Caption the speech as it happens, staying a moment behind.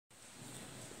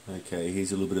Okay,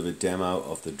 here's a little bit of a demo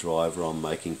of the driver I'm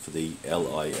making for the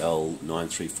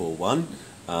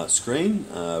ili9341 screen,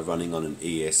 running on an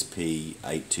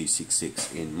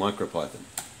ESP8266 in MicroPython.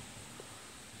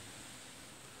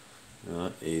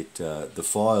 The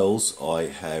files I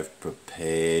have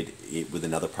prepared with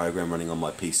another program running on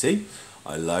my PC.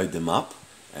 I load them up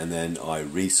and then I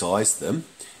resize them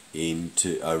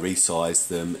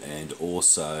and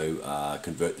also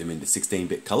convert them into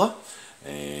 16-bit color,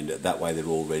 and that way they're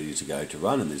all ready to go to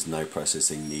run, and there's no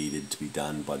processing needed to be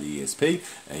done by the ESP,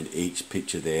 and each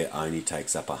picture there only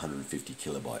takes up 150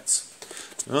 kilobytes.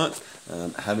 Alright,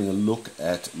 having a look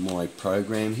at my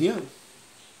program here.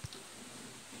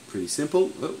 Pretty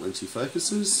simple. Oh, when she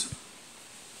focuses.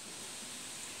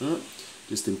 Alright,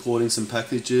 just importing some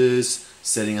packages,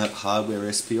 setting up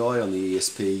hardware SPI on the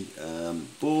ESP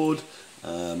board,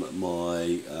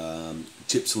 my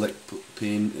chip select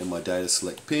pin and my data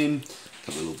select pin, a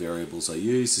couple of little variables I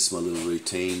use. This is my little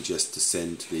routine just to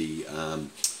send to the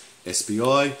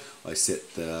SPI. I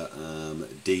set the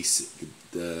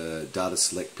data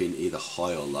select pin either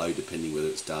high or low depending whether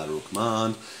it's data or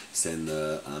command. Send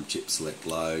the chip select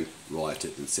low, write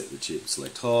it and set the chip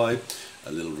select high.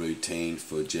 A little routine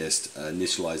for just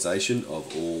initialization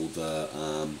of all the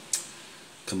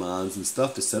commands and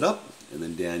stuff to set up. And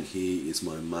then down here is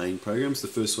my main programs. The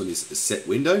first one is a set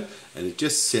window, and it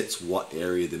just sets what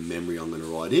area of the memory I'm going to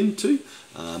write into.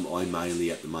 I mainly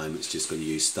at the moment it's just going to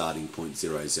use starting point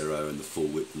 00 and the full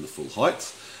width and the full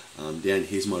height. Down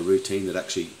here's my routine that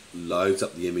actually loads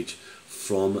up the image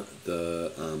from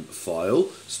the file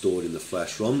stored in the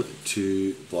flash ROM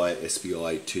via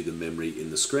SPI to the memory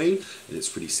in the screen, and it's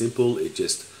pretty simple. It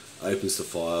just opens the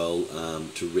file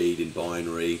to read in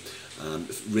binary,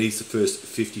 reads the first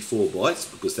 54 bytes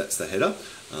because that's the header.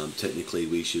 Technically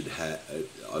we should have,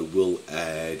 I will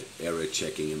add error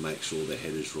checking and make sure the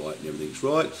header's right and everything's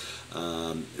right.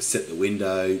 Set the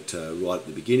window to right at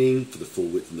the beginning for the full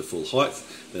width and the full height.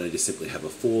 Then I just simply have a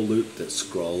for loop that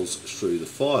scrolls through the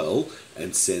file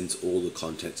and sends all the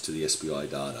contents to the SPI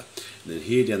data. And then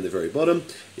here down the very bottom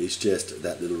is just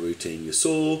that little routine you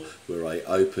saw where I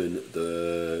open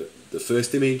the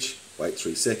first image, wait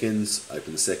 3 seconds,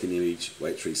 open the second image,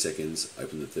 wait 3 seconds,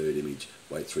 open the third image,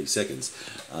 wait 3 seconds.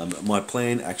 My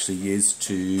plan actually is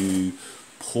to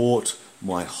port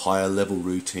my higher level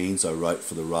routines I wrote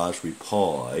for the Raspberry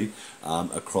Pi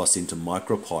across into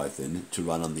MicroPython to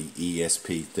run on the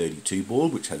ESP32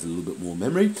 board, which has a little bit more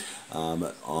memory.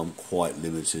 I'm quite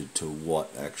limited to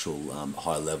what actual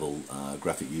high level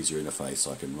graphic user interface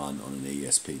I can run on an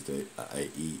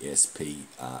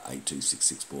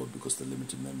ESP8266 board because of the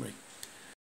limited memory.